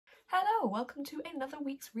Hello, welcome to another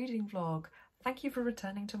week's reading vlog. Thank you for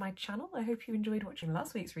returning to my channel. I hope you enjoyed watching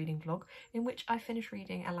last week's reading vlog, in which I finished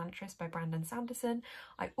reading Elantris by Brandon Sanderson.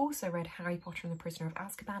 I also read Harry Potter and the Prisoner of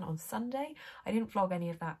Azkaban on Sunday. I didn't vlog any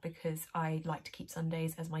of that because I like to keep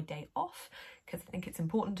Sundays as my day off, because I think it's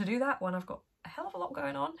important to do that when I've got a hell of a lot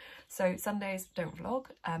going on. So Sundays don't vlog,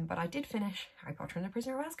 but I did finish Harry Potter and the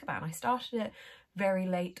Prisoner of Azkaban. I started it very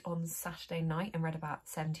late on Saturday night and read about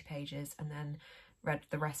 70 pages and then read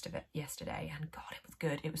the rest of it yesterday, and God, it was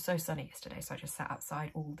good. It was so sunny yesterday, so I just sat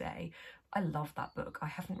outside all day. I love that book. I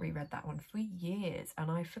haven't reread that one for years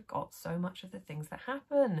and I forgot so much of the things that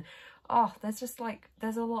happen. Oh, there's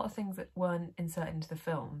a lot of things that weren't inserted into the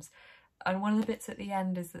films, and one of the bits at the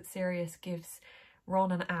end is that Sirius gives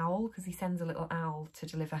Ron an owl because he sends a little owl to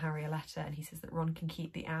deliver Harry a letter, and he says that Ron can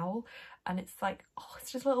keep the owl, and it's like, oh,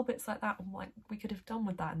 it's just little bits like that. I'm like, we could have done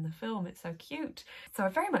with that in the film. It's so cute. So I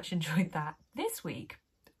very much enjoyed that. This week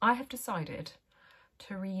I have decided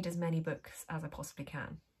to read as many books as I possibly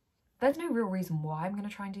can. There's no real reason why I'm going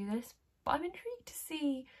to try and do this, but I'm intrigued to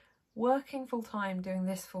see, working full-time, doing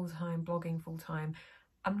this full-time, blogging full-time,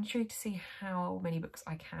 I'm intrigued to see how many books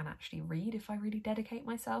I can actually read if I really dedicate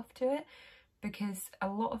myself to it. Because a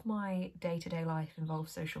lot of my day-to-day life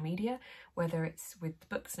involves social media, whether it's with the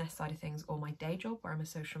Books Nest side of things or my day job where I'm a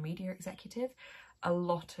social media executive. A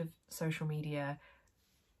lot of social media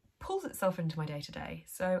pulls itself into my day-to-day.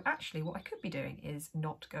 So actually what I could be doing is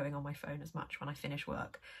not going on my phone as much when I finish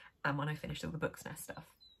work and when I finish all the Books Nest stuff.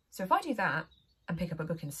 So if I do that and pick up a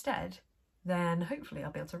book instead, then hopefully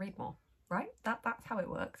I'll be able to read more, right? That's how it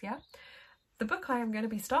works, yeah? The book I am going to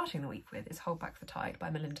be starting the week with is Hold Back the Tide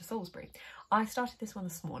by Melinda Salisbury. I started this one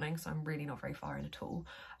this morning, so I'm really not very far in at all.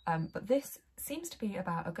 But this seems to be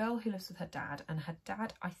about a girl who lives with her dad, and her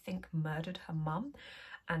dad, I think, murdered her mum,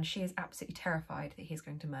 and she is absolutely terrified that he's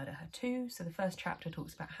going to murder her too. So the first chapter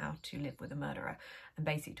talks about how to live with a murderer, and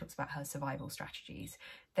basically talks about her survival strategies.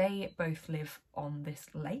 They both live on this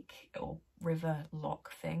lake or river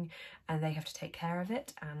lock thing, and they have to take care of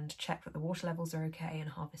it and check that the water levels are okay and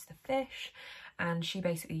harvest the fish. And she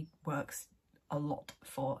basically works a lot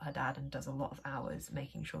for her dad and does a lot of hours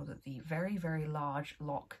making sure that the very, very large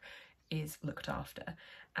lock is looked after.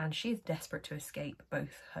 And she is desperate to escape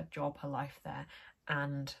both her job, her life there,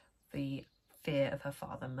 and the fear of her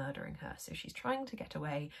father murdering her. So she's trying to get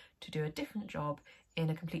away to do a different job in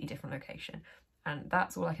a completely different location. And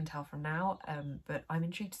that's all I can tell from now, but I'm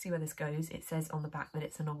intrigued to see where this goes. It says on the back that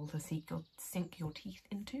it's a novel to sink your teeth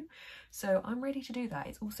into, so I'm ready to do that.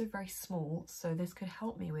 It's also very small, so this could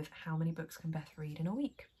help me with how many books can Beth read in a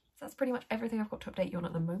week. So that's pretty much everything I've got to update you on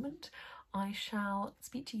at the moment. I shall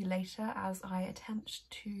speak to you later as I attempt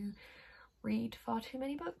to read far too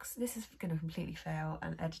many books. This is going to completely fail,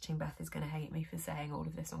 and editing Beth is going to hate me for saying all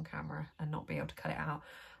of this on camera and not be able to cut it out,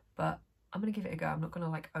 but I'm going to give it a go. I'm not going to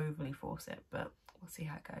like overly force it, but we'll see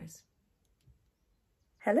how it goes.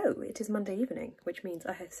 Hello, it is Monday evening, which means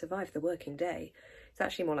I have survived the working day. It's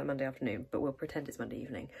actually more like Monday afternoon, but we'll pretend it's Monday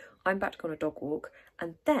evening. I'm back to go on a dog walk,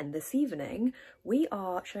 and then this evening we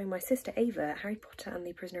are showing my sister Ava Harry Potter and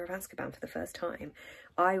the Prisoner of Azkaban for the first time.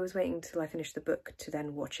 I was waiting till I finished the book to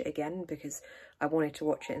then watch it again because I wanted to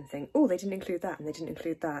watch it and think, oh, they didn't include that and they didn't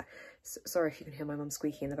include that. Sorry if you can hear my mum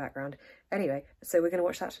squeaking in the background. Anyway, so we're going to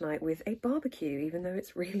watch that tonight with a barbecue, even though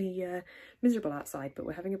it's really miserable outside, but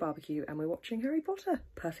we're having a barbecue and we're watching Harry Potter.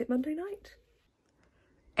 Perfect Monday night.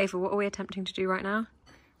 Ava, what are we attempting to do right now?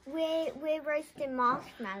 We're roasting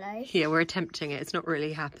marshmallows. Yeah, we're attempting it. It's not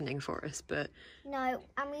really happening for us, but... No,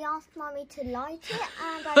 and we asked Mummy to light it,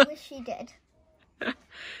 and I wish she did.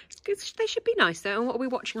 They should be nice, though. And what are we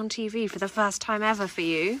watching on TV for the first time ever for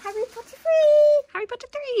you? Harry Potter 3! Harry Potter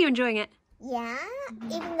 3, you enjoying it? Yeah,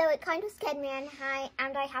 even though it kind of scared me,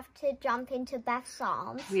 and I have to jump into Beth's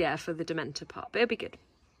arms. Yeah, for the Dementor part, but it'll be good.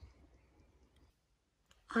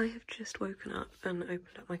 I have just woken up and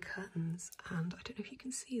opened up my curtains, and I don't know if you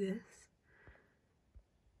can see this,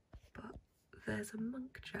 but there's a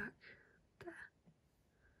monkjack there.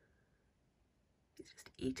 He's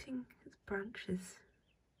just eating his branches.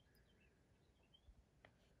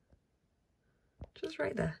 Just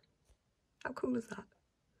right there. How cool is that?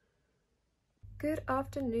 Good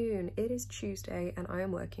afternoon. It is Tuesday and I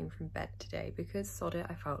am working from bed today because sod it,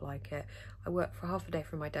 I felt like it. I worked for half a day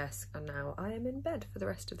from my desk and now I am in bed for the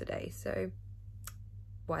rest of the day, so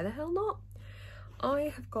why the hell not?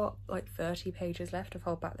 I have got like 30 pages left of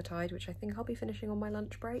Hold Back the Tide, which I think I'll be finishing on my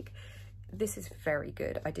lunch break. This is very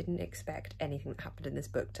good. I didn't expect anything that happened in this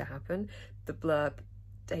book to happen. The blurb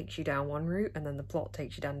takes you down one route and then the plot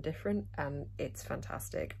takes you down different, and it's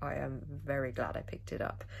fantastic. I am very glad I picked it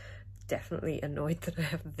up. definitely annoyed that I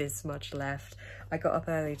have this much left. I got up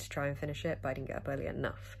early to try and finish it, but I didn't get up early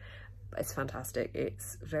enough. But it's fantastic.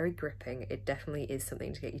 It's very gripping. It definitely is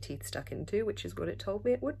something to get your teeth stuck into, which is what it told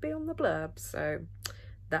me it would be on the blurb, so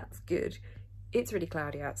that's good. It's really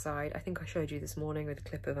cloudy outside. I think I showed you this morning with a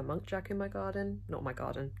clip of a muntjac in my garden. Not my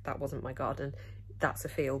garden, that wasn't my garden. That's a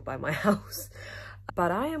field by my house.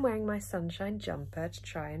 But I am wearing my sunshine jumper to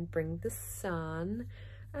try and bring the sun.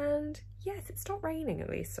 And yes, it stopped raining at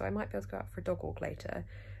least, so I might be able to go out for a dog walk later.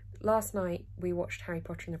 Last night we watched Harry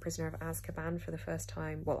Potter and the Prisoner of Azkaban for the first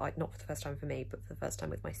time. Well, not for the first time for me, but for the first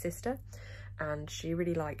time with my sister. And she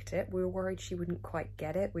really liked it. We were worried she wouldn't quite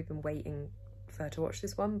get it. We've been waiting for her to watch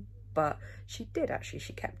this one, but she did actually.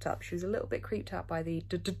 She kept up. She was a little bit creeped out by the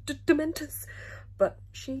Dementors, but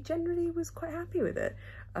she generally was quite happy with it.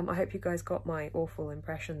 I hope you guys got my awful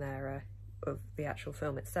impression there of the actual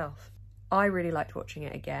film itself. I really liked watching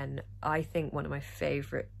it again. I think one of my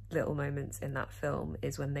favourite little moments in that film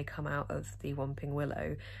is when they come out of the Whomping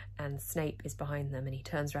Willow and Snape is behind them and he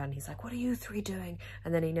turns around and he's like, "What are you three doing?"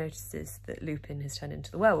 And then he notices that Lupin has turned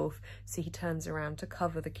into the werewolf, so he turns around to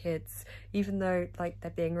cover the kids, even though like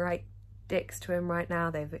they're being right dicks to him right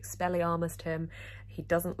now. They've Expelliarmused him. He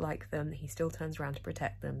doesn't like them. He still turns around to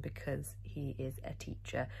protect them because he is a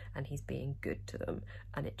teacher and he's being good to them,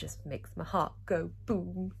 and it just makes my heart go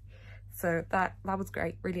boom. So that was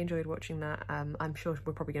great. Really enjoyed watching that. I'm sure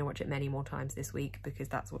we're probably going to watch it many more times this week because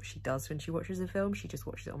that's what she does when she watches a film. She just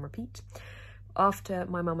watches it on repeat. After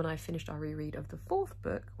my mum and I finished our reread of the 4th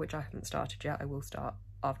book, which I haven't started yet, I will start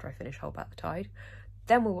after I finish Hold Back the Tide,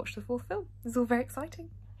 then we'll watch the 4th film. It's all very exciting.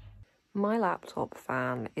 My laptop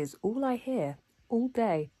fan is all I hear all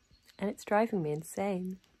day, and it's driving me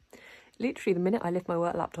insane. Literally, the minute I lift my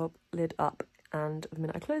work laptop lid up and the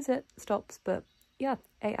minute I close it, it stops, but yeah,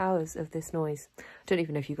 8 hours of this noise. Don't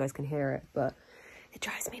even know if you guys can hear it, but it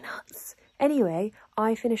drives me nuts. Anyway,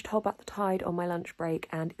 I finished Hold Back the Tide on my lunch break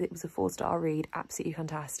and it was a 4-star read, absolutely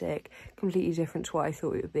fantastic, completely different to what I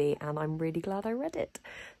thought it would be, and I'm really glad I read it.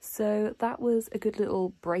 So that was a good little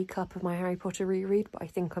breakup of my Harry Potter reread, but I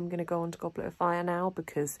think I'm going to go on to Goblet of Fire now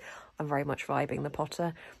because I'm very much vibing the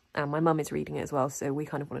Potter, and my mum is reading it as well, so we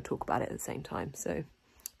kind of want to talk about it at the same time, so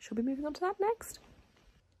she'll be moving on to that next.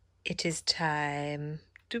 It is time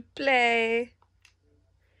to play.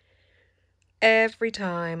 Every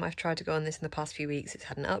time I've tried to go on this in the past few weeks, it's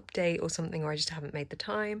had an update or something, or I just haven't made the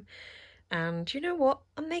time. And you know what?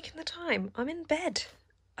 I'm making the time. I'm in bed.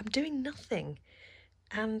 I'm doing nothing.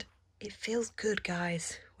 And it feels good,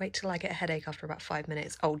 guys. Wait till I get a headache after about 5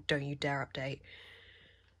 minutes. Oh, don't you dare update.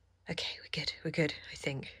 Okay, we're good, I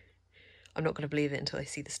think. I'm not going to believe it until I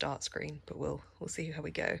see the start screen, but we'll see how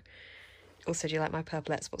we go. Also, do you like my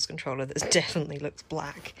purple Xbox controller that definitely looks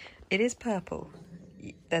black? It is purple.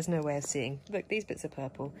 There's no way of seeing. Look, these bits are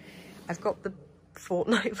purple. I've got the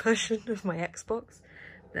Fortnite version of my Xbox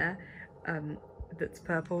there that's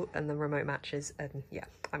purple, and the remote matches, and yeah,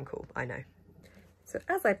 I'm cool, I know. So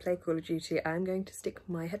as I play Call of Duty, I'm going to stick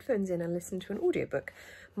my headphones in and listen to an audiobook.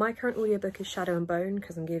 My current audiobook is Shadow and Bone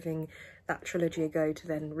because I'm giving that trilogy a go to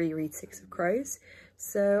then reread 6 of Crows.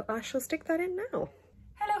 So I shall stick that in now.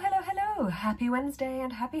 Hello, happy Wednesday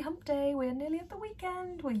and happy hump day. We're nearly at the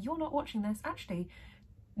weekend. Well, you're not watching this. Actually,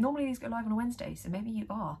 normally these go live on a Wednesday, so maybe you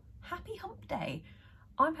are. Happy hump day.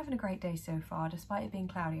 I'm having a great day so far, despite it being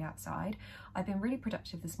cloudy outside. I've been really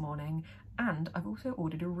productive this morning, and I've also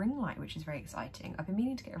ordered a ring light, which is very exciting. I've been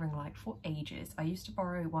meaning to get a ring light for ages. I used to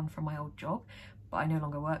borrow one from my old job, but I no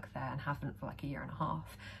longer work there and haven't for like a year and a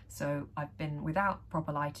half. So I've been without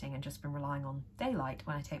proper lighting and just been relying on daylight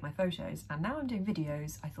when I take my photos. And now I'm doing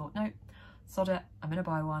videos, I thought, no, sod it, I'm gonna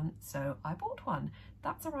buy one. So I bought one.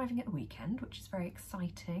 That's arriving at the weekend, which is very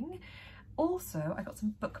exciting. Also, I got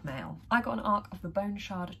some book mail. I got an Arc of the Bone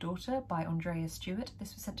Shard Daughter by Andrea Stewart.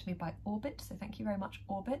 This was sent to me by Orbit, so thank you very much,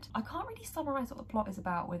 Orbit. I can't really summarise what the plot is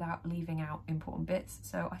about without leaving out important bits,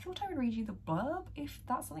 so I thought I would read you the blurb if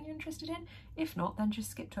that's something you're interested in. If not, then just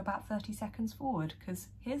skip to about 30 seconds forward, because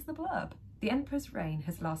here's the blurb. The Emperor's reign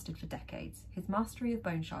has lasted for decades, his mastery of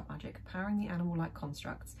bone shard magic powering the animal-like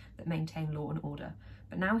constructs that maintain law and order.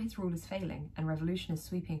 But now his rule is failing, and revolution is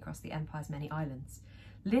sweeping across the Empire's many islands.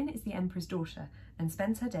 Lynn is the Emperor's daughter and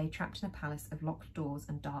spends her day trapped in a palace of locked doors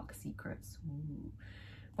and dark secrets. Ooh.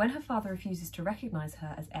 When her father refuses to recognise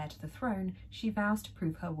her as heir to the throne, she vows to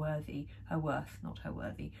prove her worth,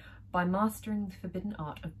 by mastering the forbidden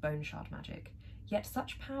art of bone shard magic. Yet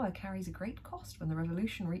such power carries a great cost when the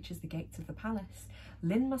revolution reaches the gates of the palace.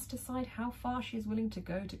 Lynn must decide how far she is willing to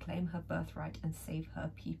go to claim her birthright and save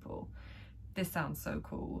her people. This sounds so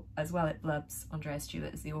cool. As well, it blurbs Andrea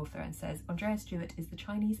Stewart as the author and says, Andrea Stewart is the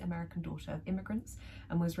Chinese-American daughter of immigrants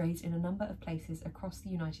and was raised in a number of places across the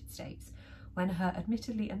United States. When her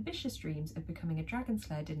admittedly ambitious dreams of becoming a dragon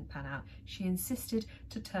slayer didn't pan out, she insisted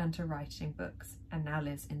to turn to writing books and now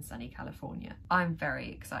lives in sunny California. I'm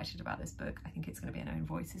very excited about this book. I think it's going to be an Own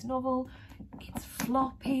Voices novel. It's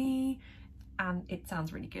floppy and it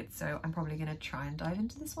sounds really good, so I'm probably going to try and dive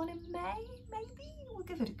into this one in May, maybe? We'll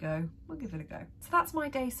give it a go. We'll give it a go. So that's my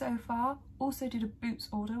day so far. Also did a Boots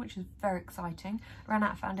order, which is very exciting. Ran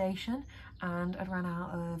out of foundation and I ran out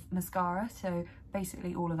of mascara, so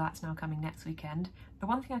basically all of that's now coming next weekend. The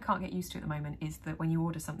one thing I can't get used to at the moment is that when you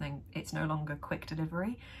order something, it's no longer quick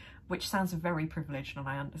delivery, which sounds very privileged and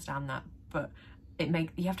I understand that, but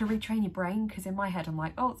you have to retrain your brain, because in my head I'm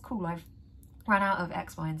like, oh, it's cool, I've ran out of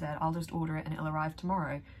X, Y, and Z, I'll just order it and it'll arrive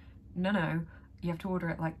tomorrow. No. You have to order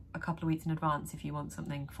it like a couple of weeks in advance if you want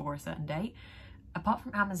something for a certain date. Apart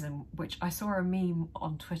from Amazon, which I saw a meme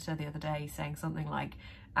on Twitter the other day saying something like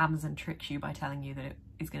Amazon tricks you by telling you that it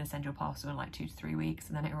is going to send your parcel in like 2 to 3 weeks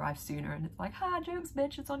and then it arrives sooner, and it's like, ha, jokes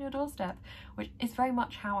bitch, it's on your doorstep, which is very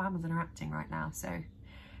much how Amazon are acting right now. So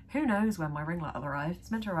who knows when my ring light will arrive. It's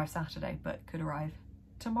meant to arrive Saturday, but could arrive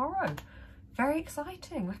tomorrow. Very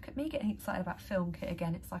exciting. Look at me getting excited about film kit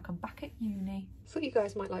again. It's like I'm back at uni. I thought you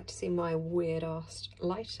guys might like to see my weird ass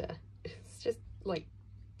lighter. It's just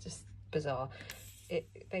bizarre.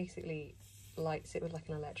 It basically lights it with like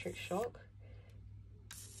an electric shock.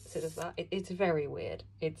 So does that. It's very weird.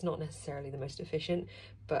 It's not necessarily the most efficient,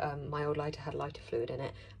 but my old lighter had lighter fluid in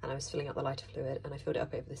it and I was filling up the lighter fluid and I filled it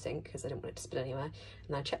up over the sink because I didn't want it to spill anywhere,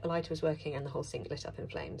 and I checked the lighter was working and the whole sink lit up in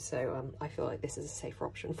flames. So I feel like this is a safer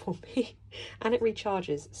option for me and it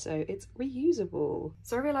recharges, so it's reusable.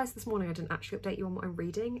 So I realised this morning I didn't actually update you on what I'm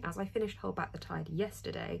reading. As I finished Hold Back the Tide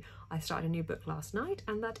yesterday, I started a new book last night,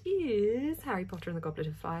 and that is Harry Potter and the Goblet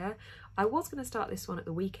of Fire. I was going to start this one at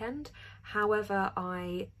the weekend, however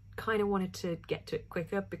I kind of wanted to get to it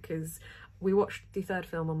quicker because we watched the 3rd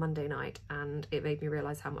film on Monday night and it made me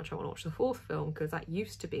realise how much I want to watch the 4th film, because that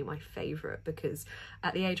used to be my favourite, because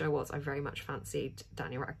at the age I was, I very much fancied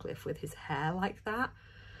Daniel Radcliffe with his hair like that,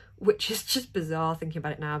 which is just bizarre thinking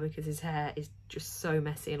about it now because his hair is just so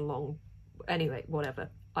messy and long. Anyway, whatever.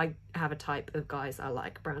 I have a type of guys I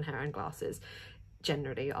like, brown hair and glasses.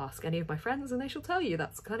 Generally ask any of my friends and they shall tell you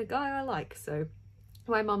that's the kind of guy I like. So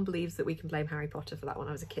my mum believes that we can blame Harry Potter for that when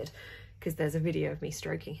I was a kid, because there's a video of me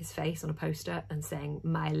stroking his face on a poster and saying,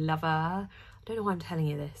 my lover. I don't know why I'm telling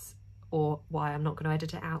you this or why I'm not going to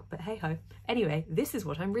edit it out, but hey ho. Anyway, this is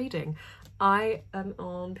what I'm reading. I am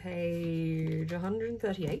on page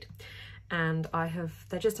 138 and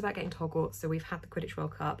they're just about getting to Hogwarts, so we've had the Quidditch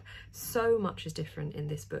World Cup. So much is different in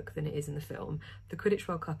this book than it is in the film. The Quidditch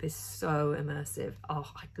World Cup is so immersive. Oh,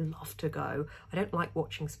 I'd love to go. I don't like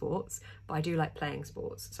watching sports, but I do like playing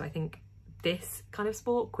sports. So I think this kind of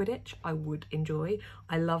sport, Quidditch, I would enjoy.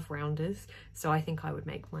 I love rounders, so I think I would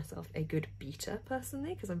make myself a good beater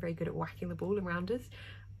personally, because I'm very good at whacking the ball in rounders.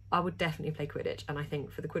 I would definitely play Quidditch, and I think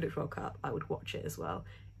for the Quidditch World Cup, I would watch it as well.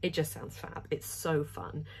 It just sounds fab. It's so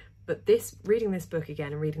fun. But reading this book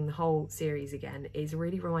again and reading the whole series again is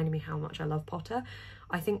really reminding me how much I love Potter.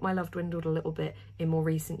 I think my love dwindled a little bit in more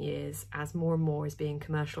recent years as more and more is being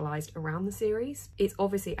commercialised around the series. It's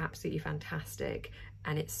obviously absolutely fantastic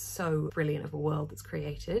and it's so brilliant of a world that's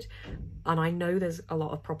created. And I know there's a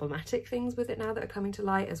lot of problematic things with it now that are coming to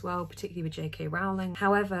light as well, particularly with J.K. Rowling.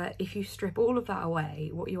 However, if you strip all of that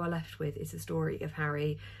away, what you are left with is the story of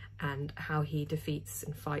Harry and how he defeats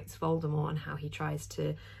and fights Voldemort and how he tries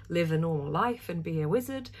to live a normal life and be a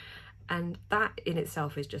wizard. And that in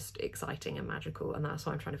itself is just exciting and magical, and that's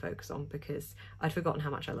what I'm trying to focus on because I'd forgotten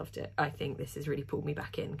how much I loved it. I think this has really pulled me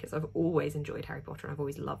back in because I've always enjoyed Harry Potter and I've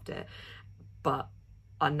always loved it, but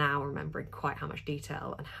I'm now remembering quite how much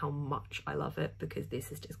detail and how much I love it because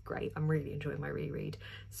this is just great. I'm really enjoying my reread.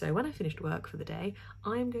 So when I finished work for the day,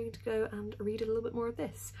 I'm going to go and read a little bit more of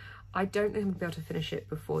this. I don't think I'm going to be able to finish it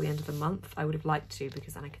before the end of the month. I would have liked to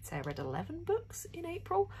because then I could say I read 11 books in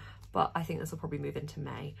April, but I think this will probably move into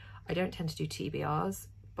May. I don't tend to do TBRs,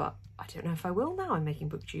 but I don't know if I will now. I'm making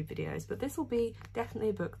booktube videos, but this will be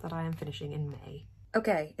definitely a book that I am finishing in May.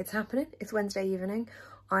 Okay, it's happening. It's Wednesday evening.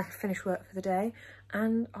 I finished work for the day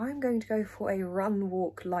and I'm going to go for a run,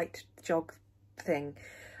 walk, light jog thing.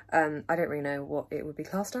 I don't really know what it would be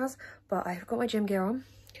classed as, but I've got my gym gear on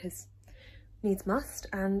because needs must,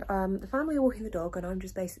 and the family are walking the dog and I'm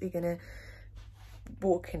just basically gonna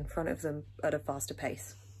walk in front of them at a faster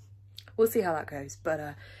pace. We'll see how that goes,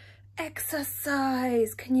 but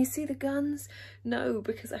exercise! Can you see the guns? No,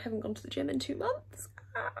 because I haven't gone to the gym in 2 months.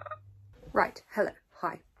 Right, hello,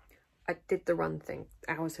 hi. I did the run thing.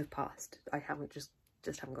 Hours have passed. I haven't just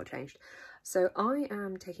haven't got changed. So I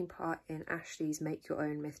am taking part in Ashley's Make Your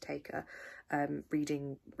Own Myth Taker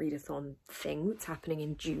readathon thing that's happening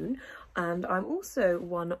in June, and I'm also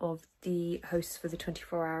one of the hosts for the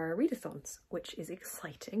 24-hour readathons, which is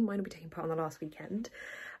exciting. Mine will be taking part on the last weekend.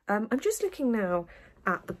 I'm just looking now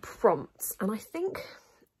at the prompts, and I think,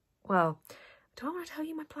 well, do I want to tell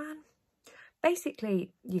you my plan?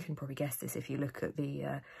 Basically, you can probably guess this if you look at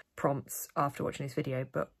the prompts after watching this video,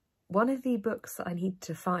 but one of the books that I need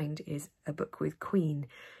to find is a book with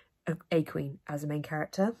a queen as a main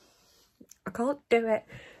character. I can't do it.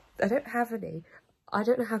 I don't have any. I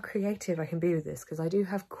don't know how creative I can be with this, because I do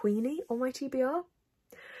have Queenie on my TBR.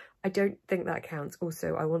 I don't think that counts.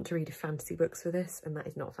 Also, I want to read fantasy books for this, and that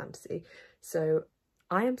is not fantasy. So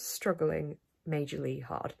I am struggling majorly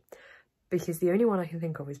hard, because the only one I can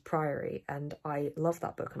think of is Priory, and I love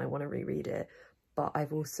that book and I want to reread it. But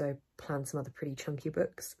I've also planned some other pretty chunky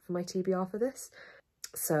books for my TBR for this.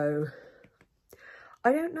 So,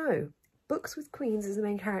 I don't know. Books with queens as the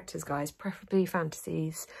main characters, guys. Preferably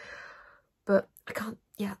fantasies. But I can't,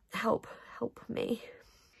 yeah, help me.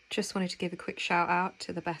 Just wanted to give a quick shout out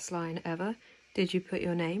to the best line ever. Did you put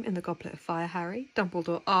your name in the goblet of fire, Harry?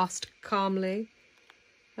 Dumbledore asked calmly.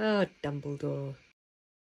 Oh, Dumbledore.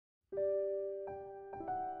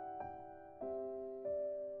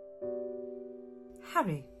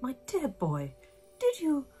 Harry, my dear boy, did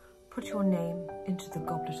you put your name into the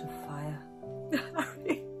goblet of fire?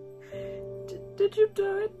 Harry, did you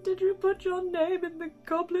do it? Did you put your name in the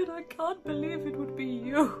goblet? I can't believe it would be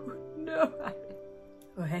you. No, Harry.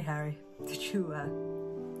 Oh, hey, Harry, did you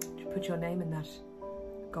put your name in that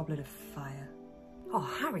goblet of fire? Oh,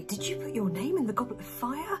 Harry, did you put your name in the goblet of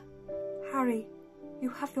fire? Harry, you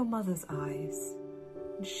have your mother's eyes,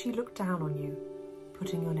 and she looked down on you,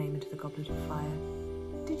 putting your name into the goblet of fire.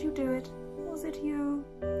 Did you do it? Was it you?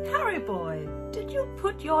 Harry boy, did you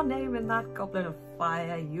put your name in that goblet of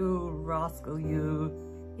fire, you rascal, you?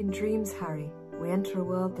 In dreams, Harry, we enter a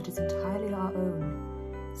world that is entirely our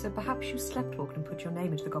own. So perhaps you sleptwalked and put your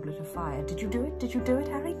name into the goblet of fire. Did you do it? Did you do it,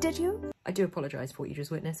 Harry? Did you? I do apologise for what you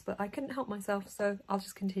just witnessed, but I couldn't help myself, so I'll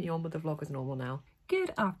just continue on with the vlog as normal now.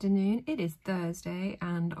 Good afternoon, it is Thursday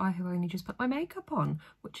and I have only just put my makeup on,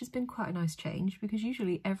 which has been quite a nice change because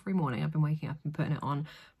usually every morning I've been waking up and putting it on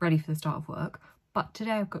ready for the start of work. But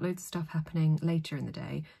today I've got loads of stuff happening later in the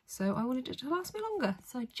day, so I wanted it to last me longer.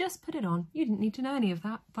 So I just put it on. You didn't need to know any of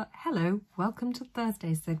that, but hello, welcome to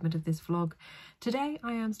Thursday's segment of this vlog. Today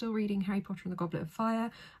I am still reading Harry Potter and the Goblet of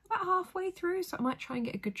Fire, about halfway through, so I might try and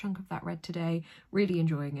get a good chunk of that read today. Really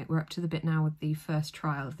enjoying it. We're up to the bit now with the first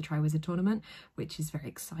trial of the Triwizard Tournament, which is very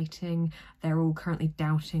exciting. They're all currently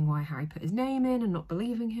doubting why Harry put his name in and not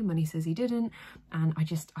believing him when he says he didn't, and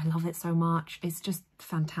I love it so much. It's just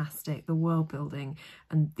fantastic. The world building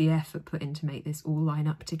and the effort put in to make this all line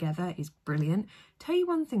up together is brilliant. Tell you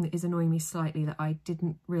one thing that is annoying me slightly that I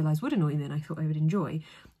didn't realise would annoy me and I thought I would enjoy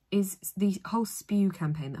is the whole spew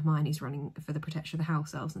campaign that Hermione's running for the protection of the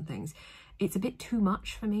house elves and things. It's a bit too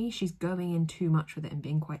much for me. She's going in too much with it and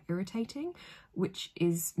being quite irritating, which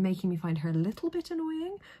is making me find her a little bit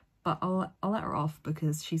annoying, but I'll let her off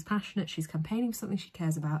because she's passionate, she's campaigning for something she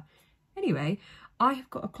cares about. Anyway, I have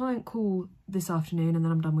got a client call this afternoon and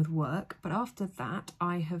then I'm done with work, but after that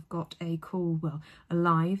I have got a call, well, a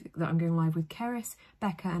live that I'm going live with Keris,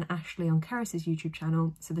 Becca and Ashley on Keris's YouTube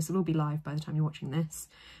channel, so this will all be live by the time you're watching this,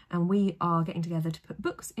 and we are getting together to put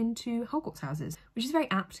books into Hogwarts houses, which is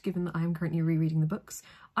very apt given that I am currently rereading the books.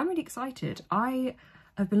 I'm really excited. I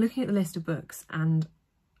have been looking at the list of books and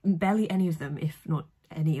barely any of them, if not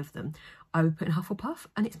any of them, I would put in Hufflepuff,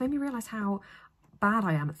 and it's made me realise how bad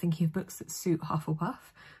I am at thinking of books that suit Hufflepuff,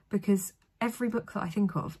 because every book that I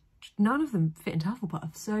think of, none of them fit into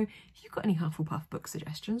Hufflepuff. So if you've got any Hufflepuff book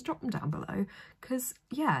suggestions, drop them down below, because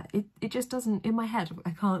yeah, it just doesn't, in my head,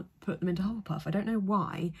 I can't put them into Hufflepuff. I don't know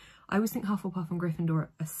why. I always think Hufflepuff and Gryffindor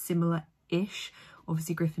are similar-ish.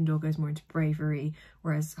 Obviously Gryffindor goes more into bravery,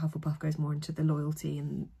 whereas Hufflepuff goes more into the loyalty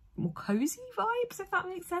and more cosy vibes, if that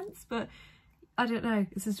makes sense. But I don't know,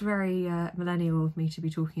 this is very millennial of me to be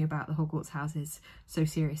talking about the Hogwarts houses so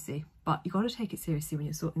seriously, but you got to take it seriously when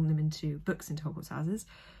you're sorting them into books into Hogwarts houses.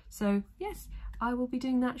 So yes, I will be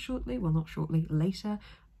doing that shortly, well not shortly, later,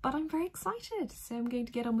 but I'm very excited. So I'm going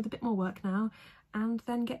to get on with a bit more work now and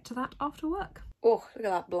then get to that after work. Oh, look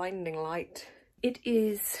at that blinding light. It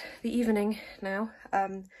is the evening now.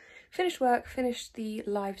 Finished work, finished the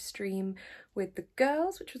live stream with the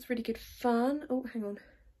girls, which was really good fun. Oh, hang on.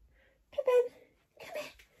 Pippin! Come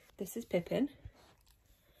here. This is Pippin.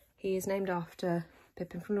 He is named after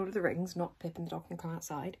Pippin from Lord of the Rings, not Pippin the dog can come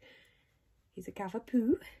outside. He's a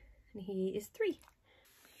Cavapoo, and he is 3.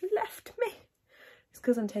 He left me. It's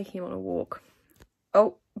because I'm taking him on a walk.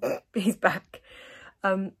 Oh, he's back.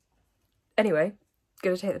 Anyway,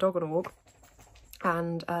 gonna take the dog on a walk.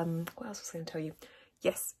 And what else was I going to tell you?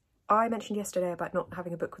 Yes, I mentioned yesterday about not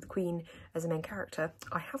having a book with the Queen as a main character.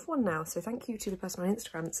 I have one now, so thank you to the person on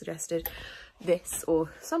Instagram that suggested this,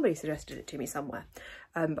 or somebody suggested it to me somewhere.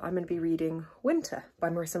 I'm going to be reading Winter by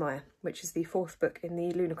Marissa Meyer, which is the 4th book in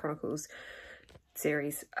the Lunar Chronicles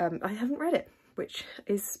series. I haven't read it, which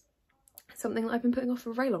is something that I've been putting off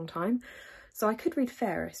for a very long time. So I could read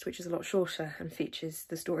Fairest, which is a lot shorter and features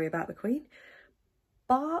the story about the Queen,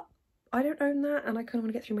 but I don't own that and I kind of want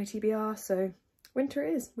to get through my TBR, so Winter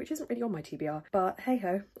it is, which isn't really on my TBR. But hey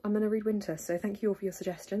ho, I'm going to read Winter, so thank you all for your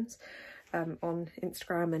suggestions on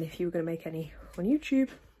Instagram, and if you were going to make any on YouTube,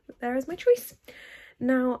 there is my choice.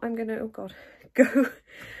 Now I'm going to, oh god, go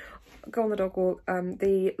on the dog walk.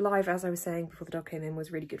 The live, as I was saying before the dog came in,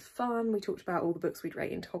 was really good fun. We talked about all the books we'd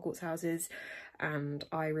rate into Hogwarts houses, and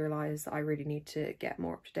I realised that I really need to get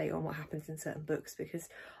more up to date on what happens in certain books, because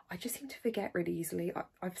I just seem to forget really easily.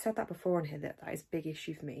 I've said that before on here, that is a big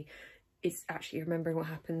issue for me. It's actually remembering what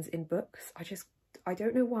happens in books. I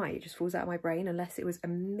don't know why, it just falls out of my brain unless it was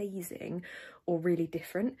amazing or really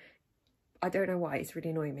different. I don't know why, it's really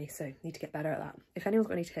annoying me, so need to get better at that. If anyone's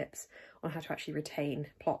got any tips on how to actually retain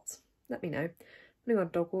plots, let me know. I'm going to go on a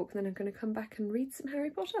dog walk, and then I'm going to come back and read some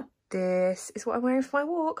Harry Potter. This is what I'm wearing for my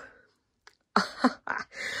walk.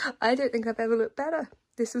 I don't think I've ever looked better.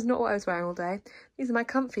 This was not what I was wearing all day. These are my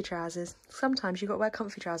comfy trousers. Sometimes you've got to wear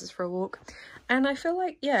comfy trousers for a walk. And I feel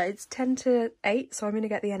like, yeah, it's 10 to 8, so I'm going to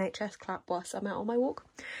get the NHS clap whilst I'm out on my walk,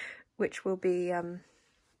 which will be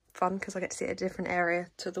fun because I get to sit at a different area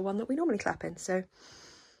to the one that we normally clap in. So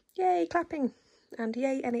yay clapping and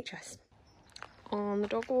yay NHS. On the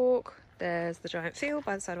dog walk, there's the giant field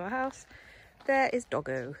by the side of our house. There is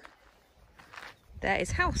Doggo. There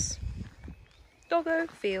is house. Doggo,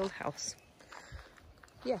 field, house.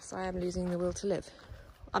 Yes, I am losing the will to live.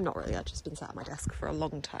 I'm not really, I've just been sat at my desk for a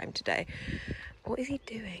long time today. What is he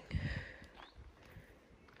doing?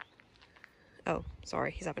 Oh,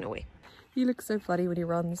 sorry, he's having a wee. He looks so funny when he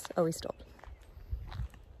runs. Oh, he stopped.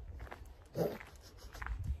 Where's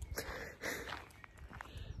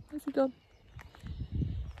he gone?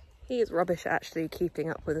 He is rubbish at actually keeping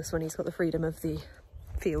up with us when he's got the freedom of the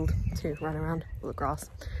field to run around, or the grass.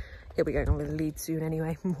 He'll be going on with the lead soon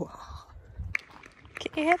anyway. Can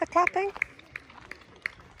you hear the clapping?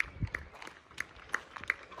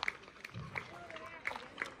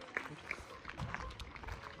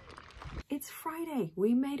 It's Friday.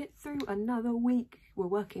 We made it through another week. We're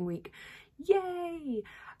working week. Yay!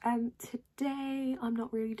 Today I'm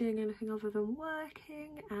not really doing anything other than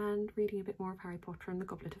working and reading a bit more of Harry Potter and the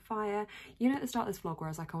Goblet of Fire. You know, at the start of this vlog where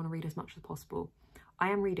I was like, I want to read as much as possible. I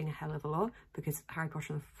am reading a hell of a lot because Harry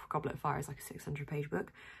Potter and the Goblet of Fire is like a 600-page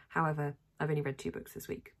book. However, I've only read 2 books this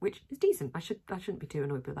week, which is decent. I shouldn't be too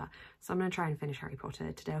annoyed with that. So I'm going to try and finish Harry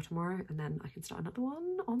Potter today or tomorrow, and then I can start another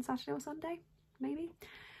one on Saturday or Sunday, maybe.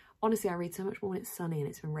 Honestly, I read so much more when it's sunny and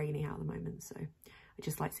it's been raining out at the moment, so I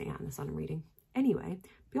just like sitting out in the sun and reading. Anyway,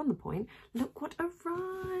 beyond the point, look what arrived!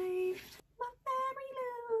 My fairy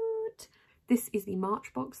loot! This is the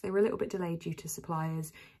March box. They were a little bit delayed due to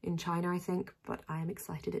suppliers in China, I think, but I am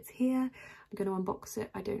excited it's here. I'm going to unbox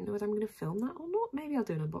it. I don't know whether I'm going to film that or not. Maybe I'll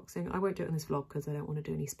do an unboxing. I won't do it in this vlog because I don't want to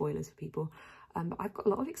do any spoilers for people. But I've got a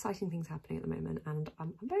lot of exciting things happening at the moment, and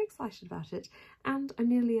I'm very excited about it. And I'm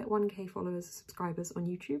nearly at 1k followers, subscribers on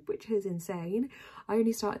YouTube, which is insane. I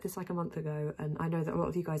only started this like a month ago, and I know that a lot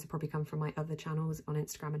of you guys have probably come from my other channels on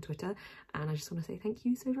Instagram and Twitter, and I just want to say thank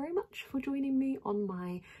you so very much for joining me on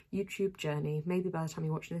my YouTube journey. Maybe by the time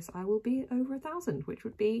you're watching this, I will be over 1,000, which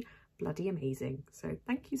would be bloody amazing. So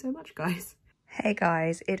thank you so much, guys. Hey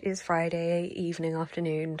guys, it is Friday evening,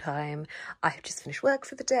 afternoon time. I've just finished work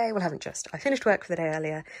for the day. Well, I haven't just. I finished work for the day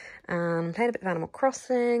earlier. I'm playing a bit of Animal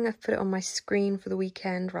Crossing. I've put it on my screen for the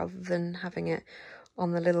weekend rather than having it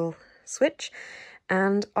on the little Switch.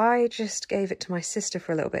 And I just gave it to my sister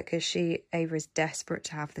for a little bit because Ava is desperate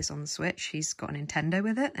to have this on the Switch. She's got a Nintendo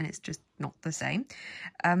with it and it's just not the same.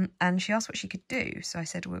 And she asked what she could do. So I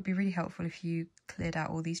said, well, it'd be really helpful if you cleared out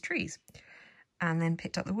all these trees. And then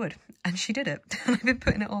picked up the wood, and she did it. And I've been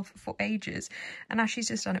putting it off for ages, and now she's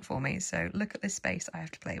just done it for me. So look at this space I have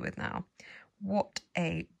to play with now. What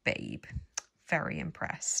a babe. Very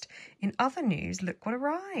impressed. In other news, look what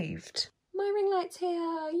arrived. My ring light's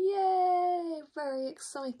here, yay! Very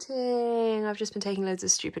exciting. I've just been taking loads of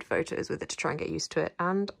stupid photos with it to try and get used to it,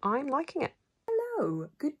 and I'm liking it. Hello,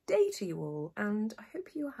 good day to you all, and I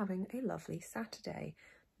hope you are having a lovely Saturday.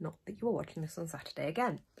 Not that you are watching this on Saturday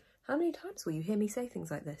again. How many times will you hear me say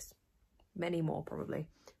things like this? Many more, probably.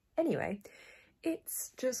 Anyway,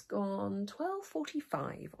 it's just gone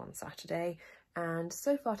 12:45 on Saturday, and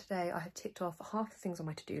so far today I have ticked off half the things on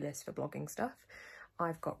my to-do list for blogging stuff.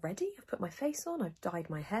 I've got ready, I've put my face on, I've dyed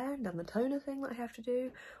my hair and done the toner thing that I have to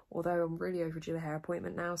do, although I'm really overdue a hair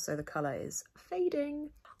appointment now, so the colour is fading.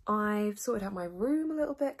 I've sorted out my room a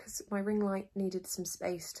little bit because my ring light needed some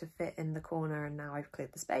space to fit in the corner, and now I've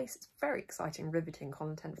cleared the space. It's very exciting, riveting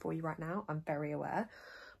content for you right now, I'm very aware.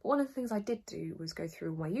 But one of the things I did do was go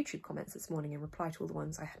through all my YouTube comments this morning and reply to all the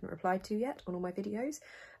ones I hadn't replied to yet on all my videos.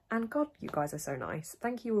 And God, you guys are so nice.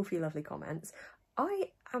 Thank you all for your lovely comments.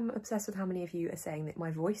 I am obsessed with how many of you are saying that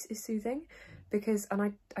my voice is soothing, because,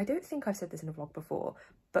 and I don't think I've said this in a vlog before,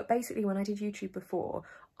 but basically when I did YouTube before,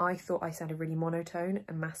 I thought I sounded really monotone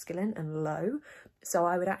and masculine and low. So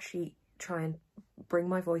I would actually try and bring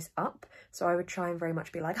my voice up. So I would try and very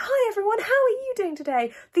much be like, hi everyone, how are you doing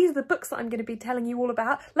today? These are the books that I'm going to be telling you all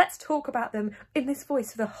about. Let's talk about them in this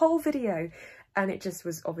voice for the whole video. And it just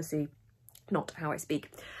was obviously not how I speak.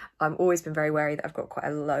 I've always been very wary that I've got quite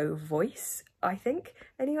a low voice, I think,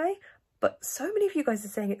 anyway. But so many of you guys are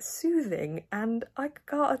saying it's soothing, and I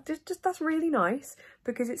can't, just that's really nice,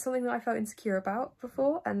 because it's something that I felt insecure about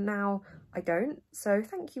before, and now I don't. So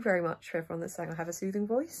thank you very much for everyone that's saying I have a soothing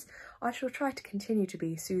voice. I shall try to continue to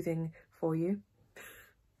be soothing for you.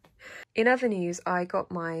 In other news, I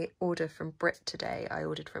got my order from Brit today. I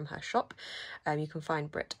ordered from her shop. You can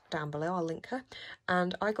find Brit down below, I'll link her.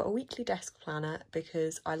 And I got a weekly desk planner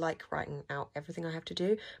because I like writing out everything I have to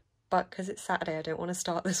do. But because it's Saturday, I don't want to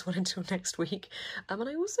start this one until next week. And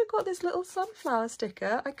I also got this little sunflower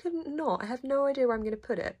sticker. I couldn't not. I have no idea where I'm going to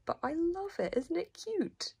put it, but I love it. Isn't it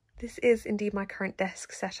cute? This is indeed my current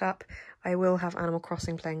desk setup. I will have Animal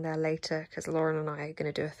Crossing playing there later because Lauren and I are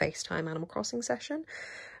going to do a FaceTime Animal Crossing session.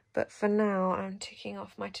 But for now, I'm ticking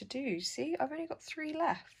off my to-dos. See, I've only got 3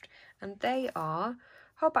 left, and they are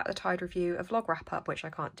Hold Back the Tide review, a vlog wrap-up, which I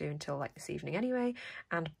can't do until like this evening anyway,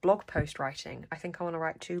 and blog post writing. I think I want to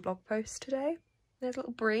write 2 blog posts today. There's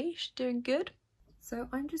little Brie, she's doing good. So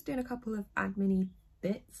I'm just doing a couple of admin-y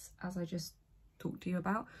bits, as I just talked to you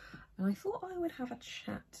about, and I thought I would have a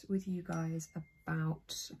chat with you guys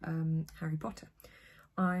about Harry Potter.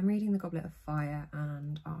 I'm reading The Goblet of Fire,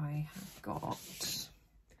 and I have got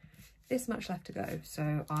this much left to go,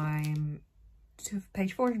 so I'm to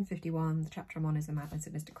page 451. The chapter I'm on is The Madness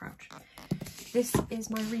of Mr. Crouch. This is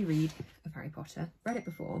my reread of Harry Potter. Read it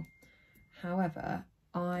before, however,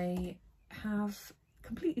 I have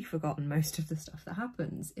completely forgotten most of the stuff that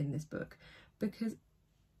happens in this book because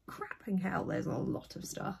crapping hell, there's a lot of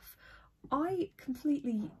stuff. I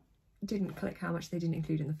completely didn't click how much they didn't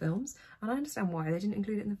include in the films, and I understand why they didn't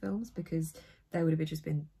include it in the films, because there would have just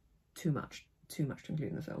been too much to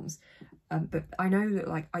include in the films. But I know that,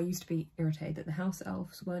 like, I used to be irritated that the house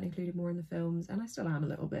elves weren't included more in the films, and I still am a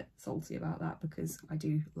little bit salty about that because I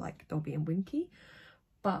do like Dobby and Winky.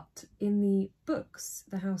 But in the books,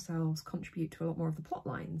 the house elves contribute to a lot more of the plot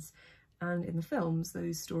lines, and in the films,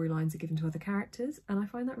 those storylines are given to other characters, and I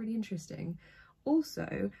find that really interesting.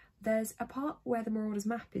 Also, there's a part where the Marauders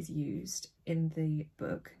map is used in the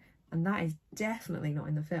book, and that is definitely not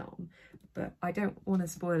in the film, but I don't want to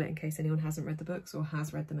spoil it in case anyone hasn't read the books or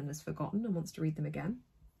has read them and has forgotten and wants to read them again.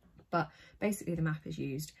 But basically the map is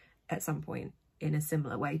used at some point in a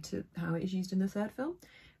similar way to how it is used in the third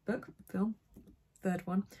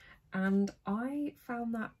one, and I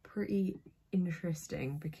found that pretty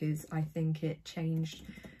interesting because I think it changed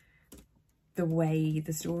the way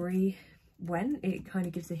the story went. It kind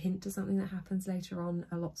of gives a hint to something that happens later on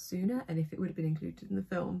a lot sooner, and if it would have been included in the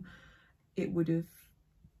film, it would have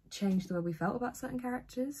changed the way we felt about certain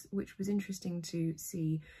characters, which was interesting to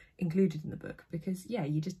see included in the book because, yeah,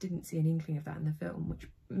 you just didn't see an inkling of that in the film, which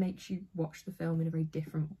makes you watch the film in a very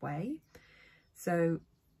different way. So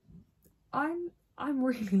I'm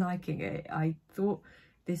really liking it. I thought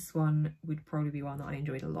this one would probably be one that I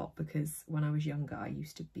enjoyed a lot because when I was younger, I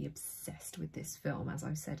used to be obsessed with this film. As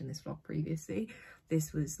I've said in this vlog previously,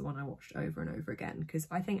 this was the one I watched over and over again because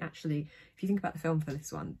I think actually, if you think about the film for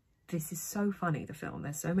this one, this is so funny, the film.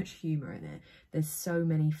 There's so much humour in it. There's so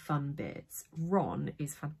many fun bits. Ron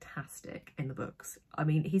is fantastic in the books. I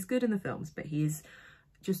mean, he's good in the films, but he is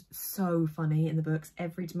just so funny in the books.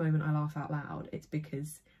 Every moment I laugh out loud, it's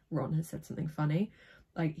because Ron has said something funny.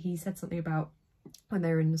 Like, he said something about when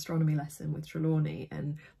they were in an astronomy lesson with Trelawney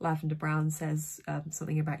and Lavender Brown says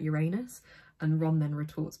something about Uranus, and Ron then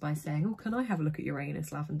retorts by saying, oh, can I have a look at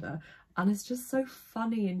Uranus, Lavender? And it's just so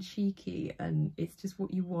funny and cheeky, and it's just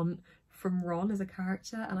what you want from Ron as a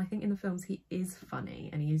character. And I think in the films he is funny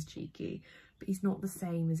and he is cheeky, but he's not the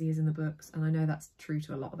same as he is in the books, and I know that's true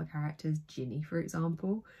to a lot of the characters, Ginny for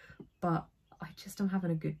example, but I just am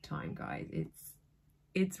having a good time, guys.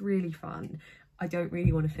 It's really fun. I don't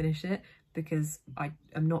really want to finish it because I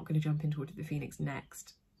am not going to jump into Order of the Phoenix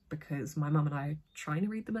next, because my mum and I are trying to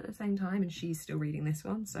read them at the same time and she's still reading this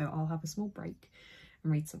one, so I'll have a small break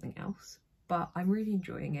and read something else. But I'm really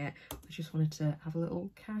enjoying it. I just wanted to have a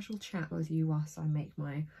little casual chat with you whilst I make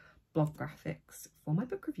my blog graphics for my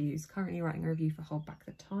book reviews. Currently writing a review for Hold Back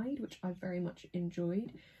the Tide, which I very much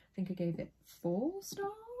enjoyed. I think I gave it 4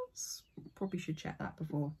 stars. Probably should check that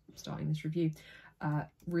before starting this review.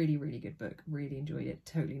 Really, really good book. Really enjoyed it.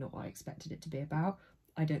 Totally not what I expected it to be about.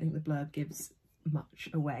 I don't think the blurb gives much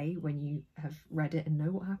away when you have read it and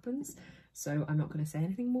know what happens, so I'm not going to say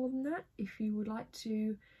anything more than that. If you would like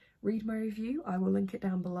to read my review, I will link it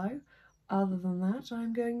down below. Other than that,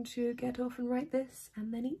 I'm going to get off and write this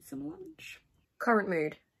and then eat some lunch. Current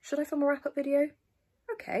mood. Should I film a wrap-up video?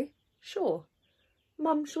 Okay, sure.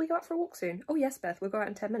 Mum, shall we go out for a walk soon? Oh yes, Beth, we'll go out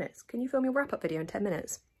in 10 minutes. Can you film your wrap-up video in 10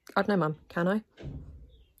 minutes? I don't know, Mum, can I?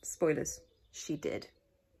 Spoilers, she did.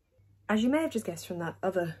 As you may have just guessed from that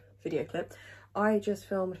other video clip, I just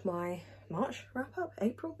filmed my March wrap-up,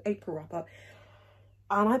 April wrap-up,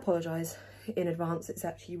 and I apologise in advance,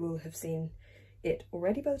 except you will have seen it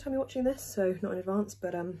already by the time you're watching this, so not in advance,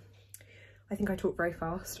 but I think I talk very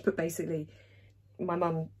fast. But basically my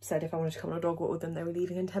mum said if I wanted to come on a dog walk with them, they were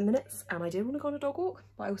leaving in 10 minutes, and I did want to go on a dog walk,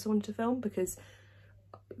 but I also wanted to film because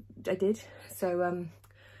I did. So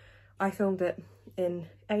I filmed it in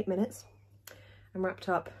 8 minutes and wrapped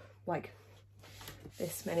up like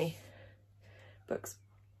this many books.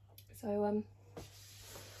 So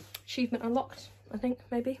achievement unlocked, I think,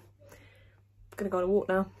 maybe. Gonna go on a walk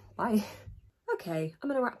now. Bye. Okay, I'm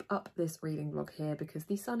gonna wrap up this reading vlog here because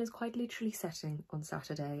the sun is quite literally setting on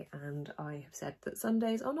Saturday, and I have said that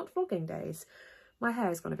Sundays are not vlogging days. My hair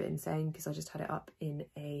has gone a bit insane because I just had it up in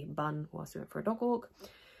a bun whilst we went for a dog walk.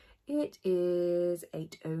 It is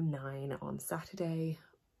 8:09 on Saturday,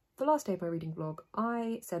 the last day of my reading vlog.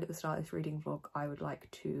 I said at the start of this reading vlog I would like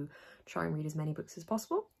to try and read as many books as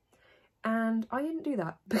possible, and I didn't do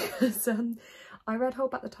that because I read Hold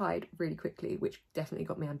Back the Tide really quickly, which definitely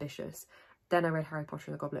got me ambitious. Then I read Harry Potter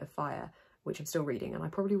and the Goblet of Fire, which I'm still reading, and I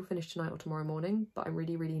probably will finish tonight or tomorrow morning, but I'm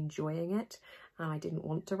really, really enjoying it, and I didn't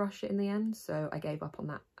want to rush it in the end, so I gave up on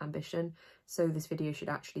that ambition. So this video should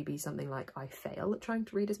actually be something like I fail at trying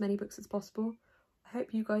to read as many books as possible. I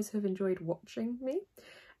hope you guys have enjoyed watching me.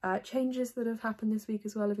 Changes that have happened this week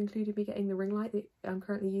as well have included me getting the ring light that I'm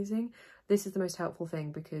currently using. This is the most helpful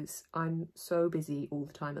thing because I'm so busy all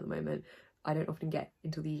the time at the moment. I don't often get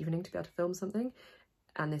until the evening to be able to film something,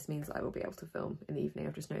 and this means I will be able to film in the evening.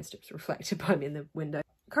 I've just noticed it's reflected by me in the window.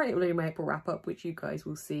 Currently doing my April wrap up, which you guys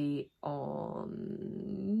will see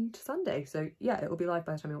on Sunday. So yeah, it will be live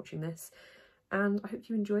by the time you're watching this. And I hope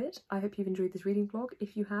you enjoy it. I hope you've enjoyed this reading vlog.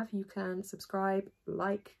 If you have, you can subscribe,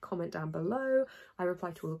 like, comment down below. I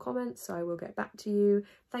reply to all the comments, so I will get back to you.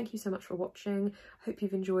 Thank you so much for watching. I hope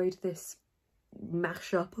you've enjoyed this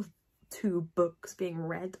mashup of 2 books being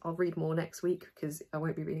read. I'll read more next week because I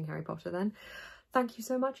won't be reading Harry Potter then. Thank you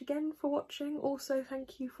so much again for watching. Also,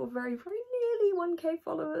 thank you for very, very nearly 1k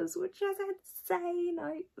followers, which is insane.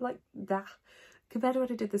 Compared to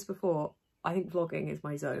when I did this before, I think vlogging is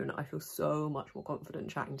my zone. I feel so much more confident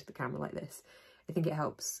chatting to the camera like this. I think it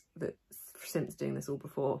helps that since doing this all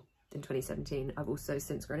before in 2017, I've also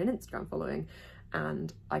since grown an Instagram following,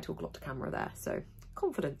 and I talk a lot to camera there, so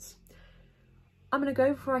confidence. I'm gonna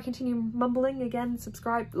go before I continue mumbling again.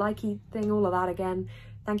 Subscribe, likey thing, all of that again.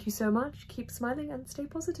 Thank you so much. Keep smiling and stay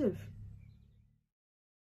positive.